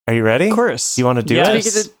 Are you ready? Of course. You want to do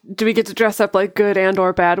Yes. it? Do we get to dress up like good and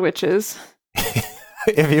or bad witches?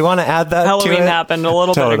 If you want to add that Halloween to it, happened a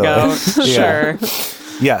little bit ago. Yeah. Sure.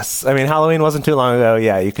 Yes. I mean, Halloween wasn't too long ago.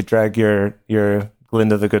 Yeah, you could drag your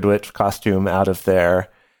Glinda the Good Witch costume out of there.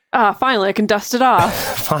 Finally, I can dust it off.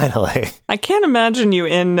 Finally. I can't imagine you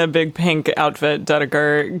in a big pink outfit,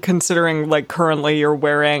 Dedeker, considering currently you're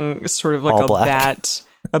wearing sort of All black.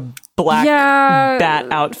 a black bat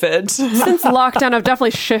outfit. Since lockdown, I've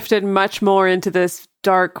definitely shifted much more into this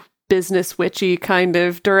dark business witchy kind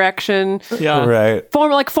of direction. Yeah. Right.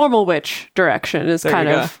 Formal witch direction is There kind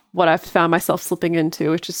you of what I've found myself slipping into,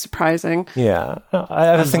 which is surprising. Yeah.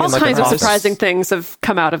 I was thinking All like kinds an of office- surprising things have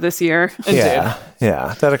come out of this year. Yeah.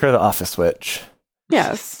 Yeah. Dedeker the Office Witch.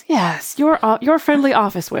 Yes, your friendly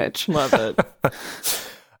office witch. Love it.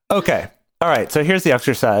 Okay. All right. So here's the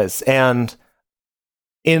exercise. And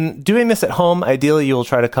in doing this at home, ideally you'll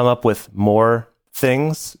try to come up with more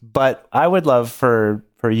things, but I would love for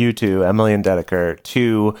you two, Emily and Dedeker,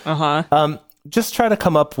 to just try to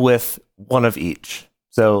come up with one of each.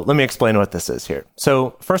 So let me explain what this is here.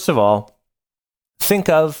 So first of all, think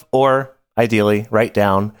of, or ideally write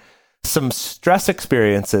down, some stress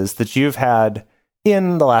experiences that you've had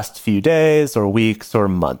in the last few days or weeks or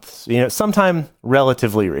months, sometime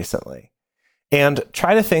relatively recently. And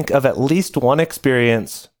try to think of at least one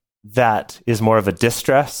experience that is more of a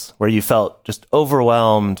distress, where you felt just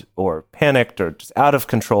overwhelmed or panicked or just out of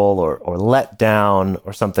control or let down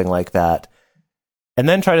or something like that. And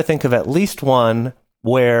then try to think of at least one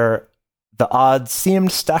where the odds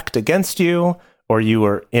seemed stacked against you or you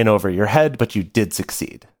were in over your head, but you did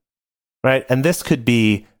succeed, right? And this could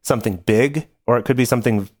be something big or it could be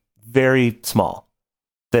something very small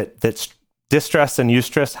that's distress and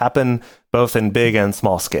eustress happen both in big and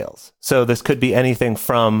small scales. So this could be anything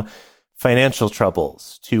from financial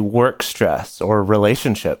troubles to work stress or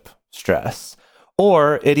relationship stress.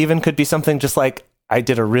 Or it even could be something just like, I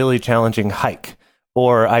did a really challenging hike,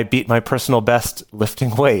 or I beat my personal best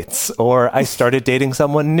lifting weights, or I started dating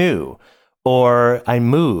someone new, or I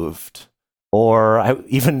moved, or I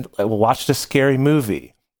even watched a scary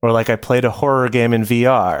movie, or I played a horror game in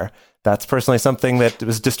VR. That's personally something that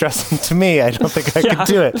was distressing to me. I don't think I could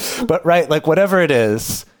do it. But right, whatever it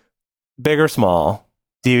is, big or small,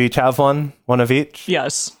 do you each have one of each?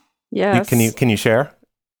 Yes. Yes. Can you share?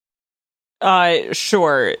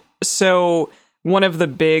 Sure. So one of the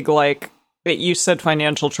big you said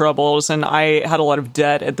financial troubles, and I had a lot of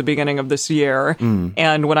debt at the beginning of this year.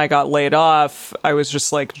 And when I got laid off, I was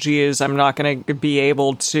just like, geez, I'm not going to be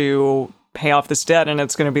able to pay off this debt, and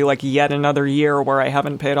it's going to be like yet another year where I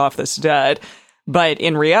haven't paid off this debt. But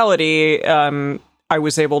in reality, I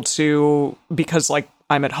was able to, because like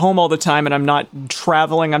I'm at home all the time and I'm not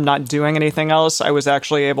traveling, I'm not doing anything else, I was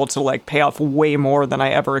actually able to like pay off way more than I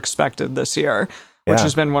ever expected this year, which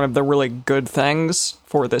has been one of the really good things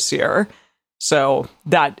for this year. So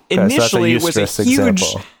that initially was a huge...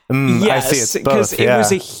 Yes, because it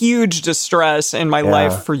was a huge distress in my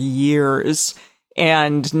life for years.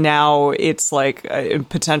 And now it's like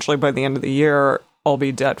potentially by the end of the year, I'll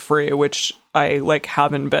be debt free, which I like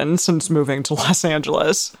haven't been since moving to Los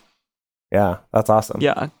Angeles. Yeah, that's awesome.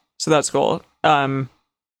 Yeah, so that's cool.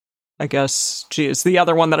 I guess, geez, the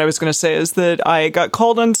other one that I was going to say is that I got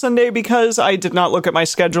called on Sunday because I did not look at my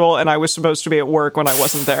schedule and I was supposed to be at work when I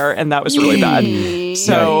wasn't there, and that was really bad.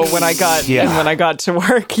 So when I got to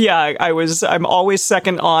work, I'm always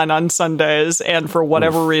second on Sundays, and for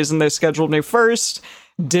whatever reason they scheduled me first.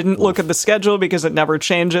 Didn't look at the schedule because it never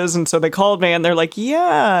changes, and so they called me and they're like,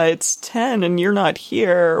 "Yeah, it's 10 and you're not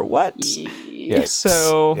here. What?" Yes.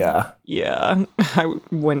 So yeah, I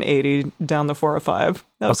went 80 down the 405.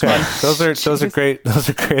 That was fun. Those are great. Those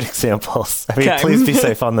are great examples. I mean, please be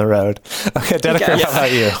safe on the road. Okay, Dedeker, how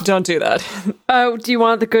about you? Don't do that. Do you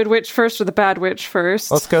want the good witch first or the bad witch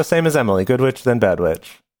first? Let's go same as Emily. Good witch, then bad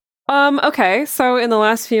witch. Okay. So in the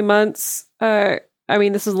last few months, I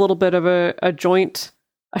mean, this is a little bit of a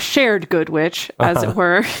shared good witch, as it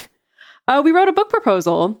were. We wrote a book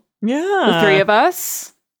proposal. Yeah. The three of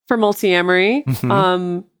us for Multi-Amory.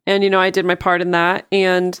 And, I did my part in that.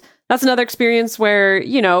 And that's another experience where,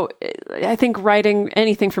 I think writing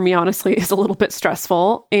anything for me, honestly, is a little bit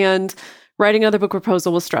stressful. And writing another book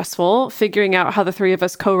proposal was stressful. Figuring out how the three of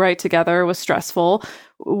us co-write together was stressful.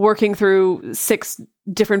 Working through 6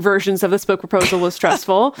 different versions of this book proposal was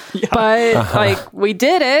stressful. But we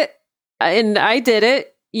did it. And I did it.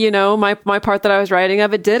 My part that I was writing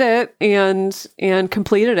of it did it and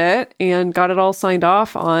completed it and got it all signed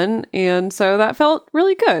off on. And so that felt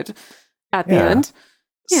really good at the end.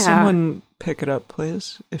 Yeah. Someone pick it up,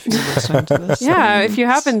 please, if you're listening to this. Yeah, if you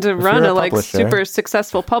happen to run a super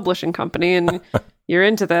successful publishing company and you're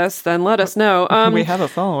into this, then let us know. We have a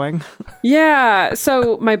following. Yeah.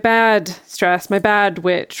 So my bad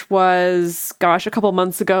witch was, a couple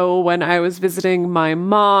months ago when I was visiting my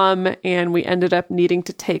mom and we ended up needing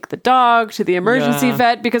to take the dog to the emergency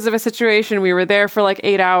vet because of a situation. We were there for like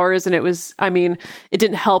 8 hours and it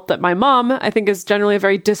didn't help that my mom, I think, is generally a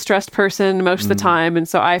very distressed person most of the time. And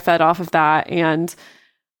so I fed off of that. And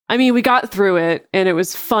we got through it and it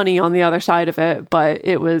was funny on the other side of it, but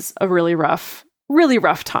it was a really rough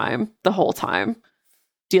time the whole time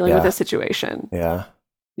dealing with this situation. Yeah.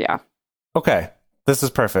 Okay. This is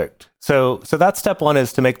perfect. So that's step 1,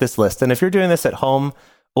 is to make this list. And if you're doing this at home,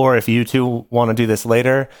 or if you two want to do this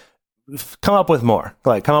later, come up with more.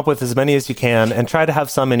 Like, come up with as many as you can and try to have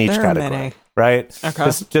some in each category. Many. Right?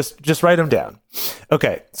 Okay. Just write them down.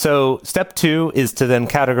 Okay. So step 2 is to then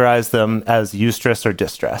categorize them as eustress or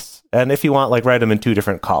distress. And if you want, like, write them in 2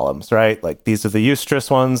 different columns, right? Like, these are the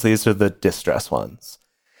eustress ones, these are the distress ones.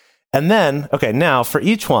 And then, now for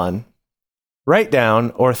each one, write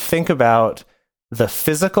down or think about the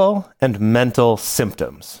physical and mental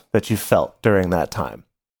symptoms that you felt during that time.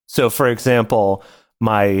 So, for example,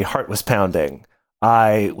 my heart was pounding,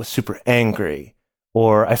 I was super angry,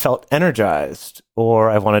 or I felt energized, or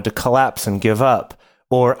I wanted to collapse and give up,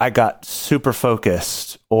 or I got super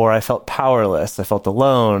focused, or I felt powerless, I felt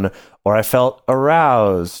alone, or I felt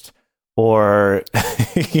aroused, or,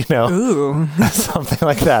 something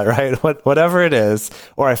like that, right? Whatever it is,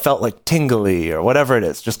 or I felt like tingly, or whatever it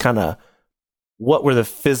is, just kind of what were the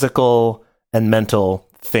physical and mental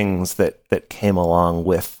things that came along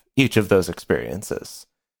with each of those experiences.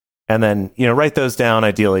 And then, write those down,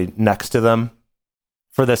 ideally next to them.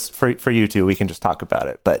 For you two, we can just talk about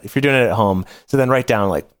it. But if you're doing it at home, so then write down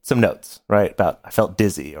like some notes, right? About I felt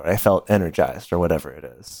dizzy or I felt energized or whatever it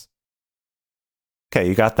is. Okay,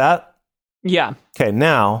 you got that? Yeah. Okay,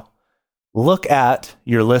 now look at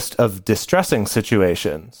your list of distressing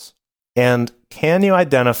situations. And can you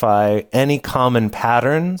identify any common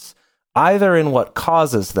patterns, either in what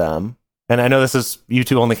causes them? And I know you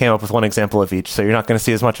two only came up with one example of each, so you're not going to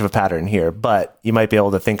see as much of a pattern here, but you might be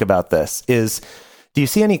able to think about this. Do you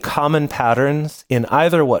see any common patterns in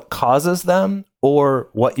either what causes them or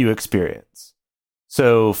what you experience?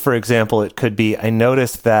 So, for example, it could be, I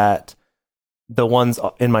noticed that the ones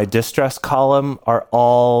in my distress column are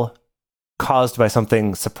all caused by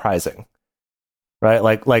something surprising. right?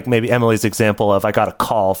 Like maybe Emily's example of I got a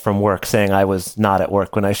call from work saying I was not at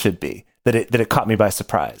work when I should be, that it caught me by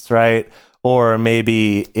surprise, right? Or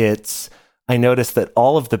maybe it's I noticed that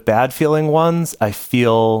all of the bad feeling ones, I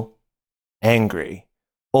feel angry.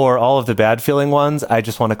 Or all of the bad feeling ones, I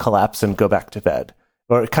just want to collapse and go back to bed.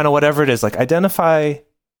 Or kind of whatever it is, like identify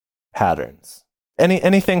patterns.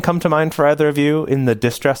 Anything come to mind for either of you in the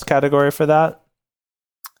distress category for that?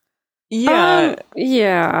 Yeah.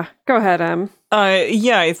 Go ahead, Em.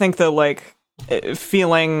 Yeah, I think that like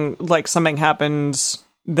feeling like something happens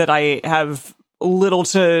that I have little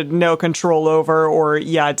to no control over, or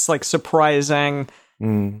it's like surprising.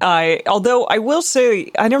 Although I will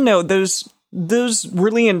say, I don't know, those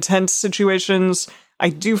really intense situations, I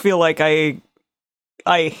do feel like I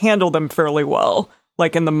handle them fairly well,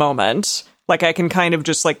 like in the moment. Like I can kind of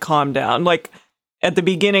just like calm down. Like at the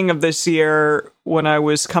beginning of this year, when I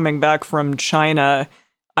was coming back from China,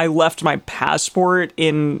 I left my passport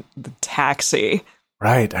in the taxi.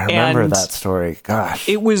 Right, I remember that story. Gosh.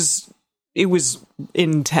 It was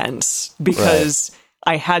intense because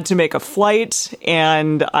I had to make a flight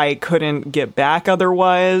and I couldn't get back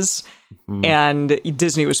otherwise. And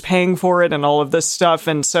Disney was paying for it and all of this stuff.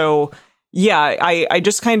 And so, I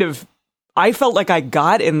just kind of, I felt like I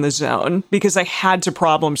got in the zone because I had to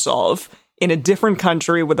problem solve in a different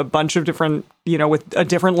country with a bunch of different, with a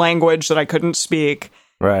different language that I couldn't speak.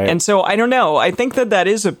 Right. And so I don't know. I think that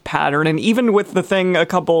is a pattern. And even with the thing a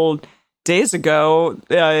couple days ago,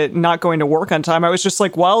 not going to work on time, I was just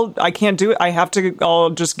like, well, I can't do it.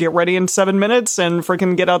 I'll just get ready in 7 minutes and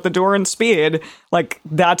freaking get out the door in speed. Like,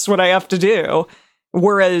 that's what I have to do.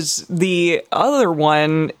 Whereas the other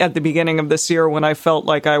one at the beginning of this year, when I felt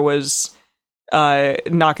like I was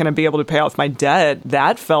not going to be able to pay off my debt,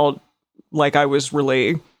 that felt like I was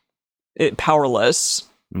really powerless.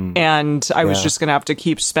 And I was just going to have to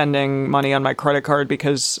keep spending money on my credit card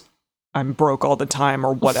because I'm broke all the time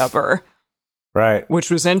or whatever. Right. Which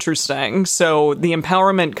was interesting. So the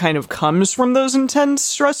empowerment kind of comes from those intense,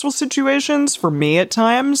 stressful situations for me at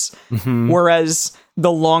times. Whereas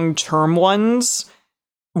the long-term ones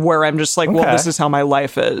where I'm just like, well, this is how my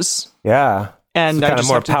life is. Yeah. And I just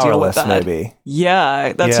more have to deal with that. Maybe.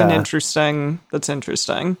 Yeah, that's interesting.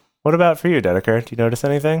 What about for you, Dedeker? Do you notice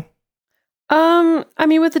anything? I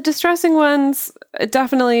mean, with the distressing ones,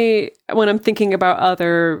 definitely when I'm thinking about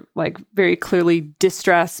other, like, very clearly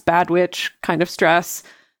distress, bad witch kind of stress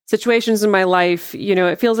situations in my life,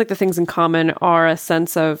 it feels like the things in common are a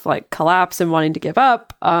sense of, like, collapse and wanting to give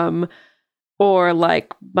up, or,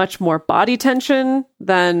 like, much more body tension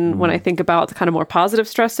than when I think about the kind of more positive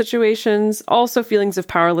stress situations. Also feelings of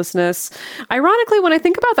powerlessness. Ironically, when I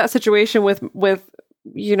think about that situation with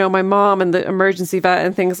my mom and the emergency vet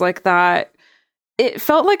and things like that, it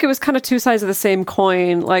felt like it was kind of two sides of the same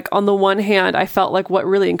coin. Like, on the one hand, I felt like what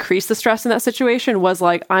really increased the stress in that situation was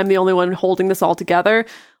like, I'm the only one holding this all together.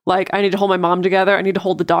 Like, I need to hold my mom together. I need to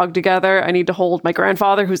hold the dog together. I need to hold my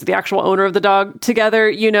grandfather, who's the actual owner of the dog,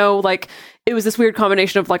 together. Like, it was this weird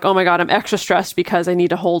combination of like, oh my God, I'm extra stressed because I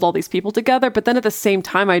need to hold all these people together. But then at the same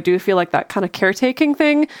time, I do feel like that kind of caretaking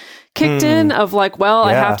thing kicked in of like, well,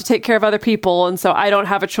 I have to take care of other people. And so I don't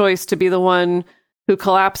have a choice to be the one who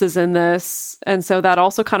collapses in this. And so that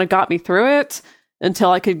also kind of got me through it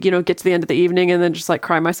until I could, get to the end of the evening and then just like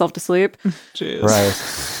cry myself to sleep. Jeez.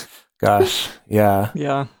 Right. Gosh. Yeah.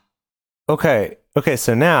 Yeah. Okay.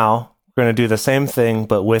 So now we're going to do the same thing,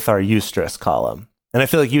 but with our eustress column. And I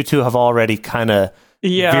feel like you two have already kind of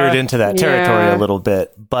veered into that territory a little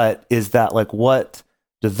bit. But is that like, what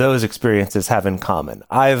do those experiences have in common?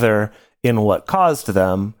 Either in what caused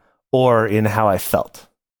them or in how I felt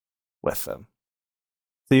with them.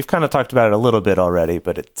 So you've kind of talked about it a little bit already,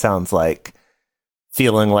 but it sounds like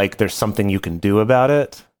feeling like there's something you can do about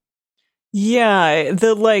it. Yeah,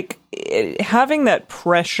 having that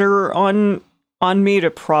pressure on me to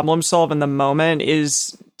problem solve in the moment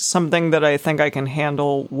is something that I think I can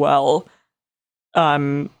handle well.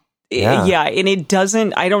 And it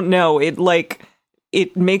doesn't, I don't know,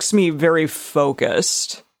 it makes me very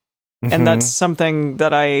focused. And that's something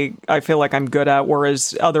that I feel like I'm good at,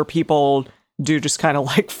 whereas other people do just kind of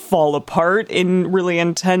like fall apart in really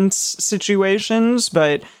intense situations,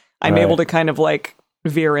 but I'm able to kind of like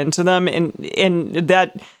veer into them, and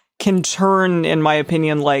that can turn, in my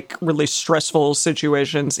opinion, like really stressful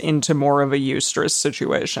situations into more of a eustress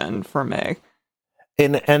situation for me.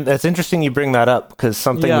 And that's interesting you bring that up, because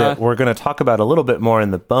something that we're going to talk about a little bit more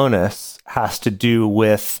in the bonus has to do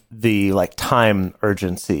with the like time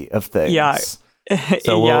urgency of things. Yeah.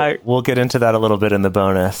 So we'll get into that a little bit in the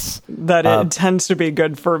bonus. That it tends to be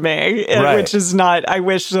good for me, which is not, I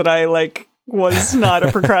wish that I like was not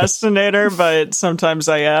a procrastinator, but sometimes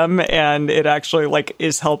I am, and it actually like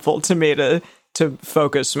is helpful to me to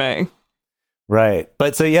focus me. Right.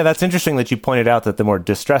 But so, yeah, that's interesting that you pointed out that the more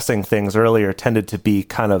distressing things earlier tended to be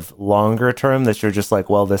kind of longer term, that you're just like,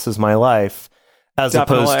 well, this is my life, as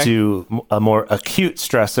opposed to a more acute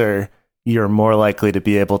stressor. You're more likely to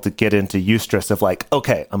be able to get into eustress of like,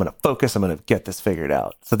 okay, I'm going to focus, I'm going to get this figured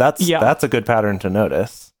out. So that's a good pattern to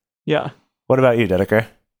notice. Yeah. What about you, Dedeker?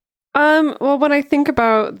 Well, when I think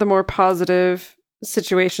about the more positive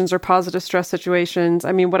situations or positive stress situations,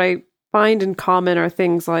 I mean, what I find in common are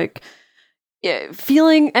things like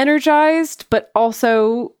feeling energized, but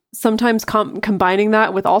also sometimes combining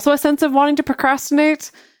that with also a sense of wanting to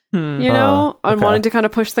procrastinate, and wanting to kind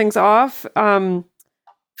of push things off.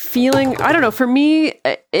 Feeling, I don't know, for me,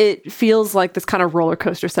 it feels like this kind of roller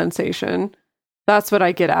coaster sensation. That's what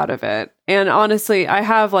I get out of it. And honestly, I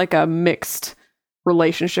have like a mixed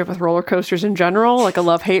relationship with roller coasters in general, like a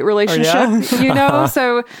love-hate relationship,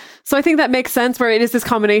 So I think that makes sense, where it is this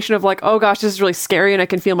combination of like, oh gosh, this is really scary, and I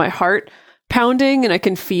can feel my heart pounding and I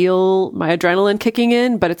can feel my adrenaline kicking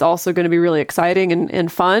in, but it's also going to be really exciting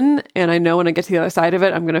and fun. And I know when I get to the other side of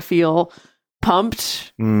it, I'm going to feel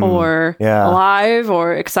pumped or alive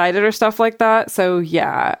or excited or stuff like that. So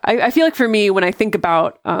yeah, I feel like for me, when I think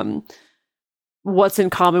about what's in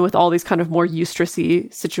common with all these kind of more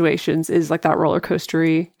eustressy situations is like that roller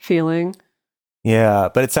coastery feeling. Yeah,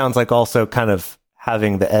 but it sounds like also kind of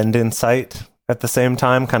having the end in sight at the same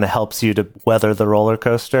time kind of helps you to weather the roller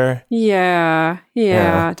coaster. Yeah,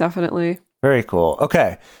 definitely. Very cool.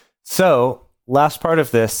 Okay, so last part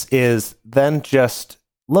of this is then just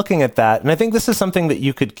looking at that, and I think this is something that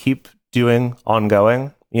you could keep doing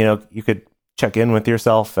ongoing. You could check in with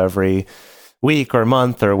yourself every week or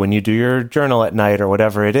month, or when you do your journal at night or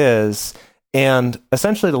whatever it is, and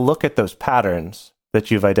essentially to look at those patterns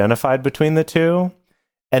that you've identified between the two,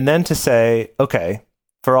 and then to say, okay,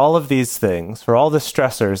 for all of these things, for all the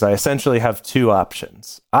stressors, I essentially have two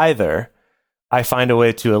options. Either I find a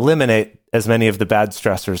way to eliminate as many of the bad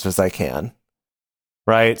stressors as I can,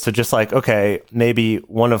 right? So just like, okay, maybe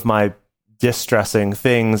one of my distressing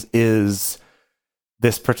things is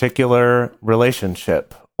this particular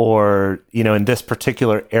relationship, or, in this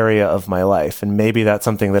particular area of my life. And maybe that's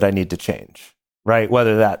something that I need to change, right?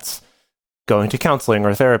 Whether that's going to counseling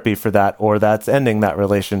or therapy for that, or that's ending that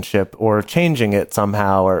relationship or changing it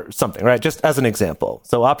somehow or something, right? Just as an example.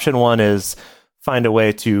 So option one is find a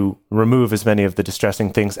way to remove as many of the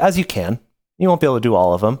distressing things as you can. You won't be able to do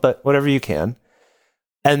all of them, but whatever you can.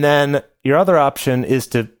 And then your other option is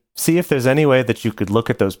to see if there's any way that you could look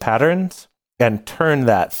at those patterns and turn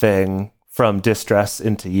that thing from distress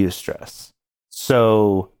into eustress.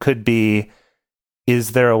 So could be,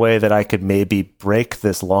 is there a way that I could maybe break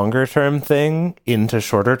this longer term thing into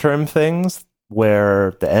shorter term things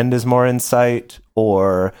where the end is more in sight,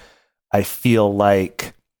 or I feel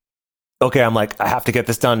like, okay, I'm like, I have to get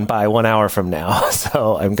this done by 1 hour from now,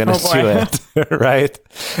 so I'm going to do it, right?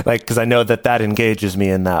 Like, because I know that engages me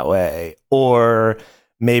in that way. Or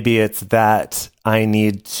maybe it's that I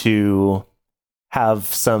need to have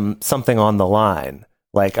something on the line.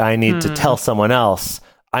 Like I need to tell someone else,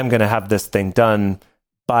 I'm going to have this thing done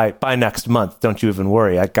by next month. Don't you even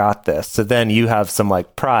worry. I got this. So then you have some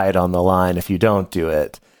like pride on the line if you don't do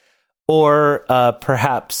it. Or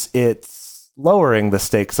perhaps it's lowering the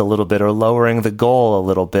stakes a little bit, or lowering the goal a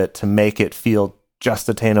little bit to make it feel just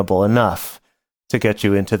attainable enough to get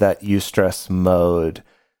you into that eustress mode.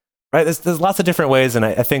 Right? There's lots of different ways. And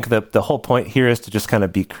I think that the whole point here is to just kind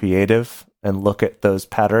of be creative and look at those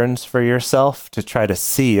patterns for yourself to try to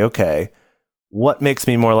see, okay, what makes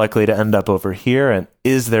me more likely to end up over here? And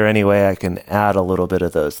is there any way I can add a little bit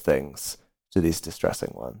of those things to these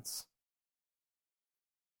distressing ones?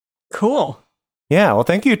 Cool. Yeah, well,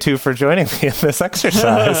 thank you two for joining me in this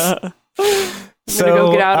exercise. I'm gonna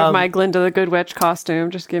go get out of my Glinda the Good Witch costume.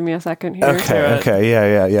 Just give me a second here. Okay,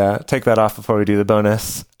 yeah. Take that off before we do the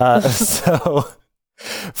bonus. So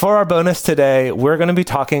for our bonus today, we're going to be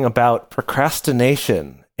talking about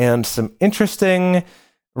procrastination and some interesting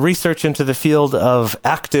research into the field of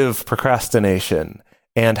active procrastination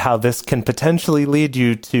and how this can potentially lead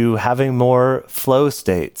you to having more flow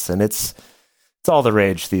states. And it's all the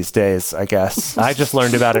rage these days, I guess. I just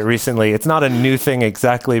learned about it recently. It's not a new thing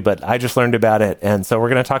exactly, but I just learned about it. And so we're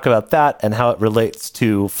going to talk about that and how it relates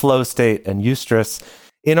to flow state and eustress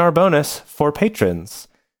in our bonus for patrons.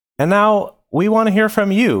 And now we want to hear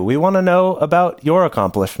from you. We want to know about your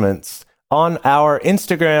accomplishments. On our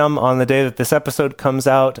Instagram, on the day that this episode comes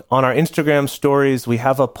out, on our Instagram stories, we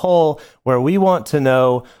have a poll where we want to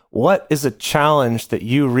know, what is a challenge that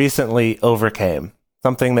you recently overcame?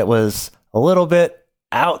 Something that was a little bit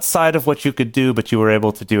outside of what you could do, but you were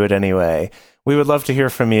able to do it anyway. We would love to hear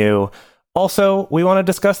from you. Also, we want to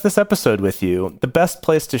discuss this episode with you. The best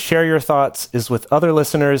place to share your thoughts is with other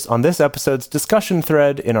listeners on this episode's discussion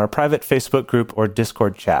thread in our private Facebook group or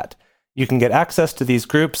Discord chat. You can get access to these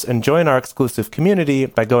groups and join our exclusive community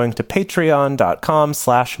by going to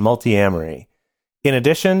patreon.com/multiamory. In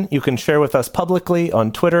addition, you can share with us publicly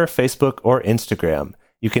on Twitter, Facebook, or Instagram.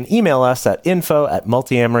 You can email us at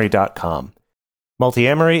info@multiamory.com.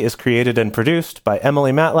 Multiamory is created and produced by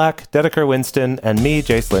Emily Matlack, Dedeker Winston, and me,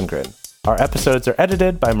 Jace Lindgren. Our episodes are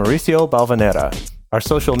edited by Mauricio Balvanera. Our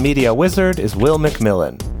social media wizard is Will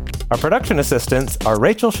McMillan. Our production assistants are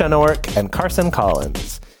Rachel Shenowork and Carson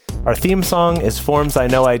Collins. Our theme song is Forms I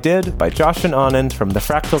Know I Did by Josh and Anand from the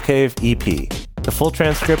Fractal Cave EP. The full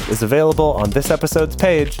transcript is available on this episode's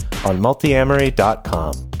page on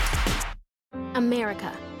multiamory.com.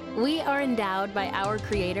 America. We are endowed by our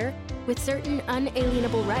Creator with certain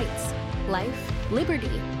unalienable rights: life,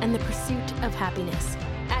 liberty, and the pursuit of happiness.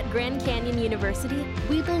 At Grand Canyon University,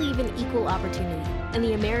 we believe in equal opportunity, and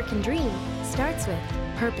the American dream starts with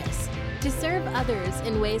purpose. To serve others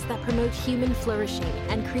in ways that promote human flourishing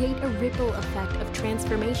and create a ripple effect of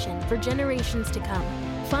transformation for generations to come.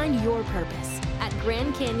 Find your purpose at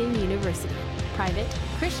Grand Canyon University. Private,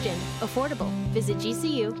 Christian, affordable. Visit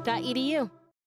gcu.edu.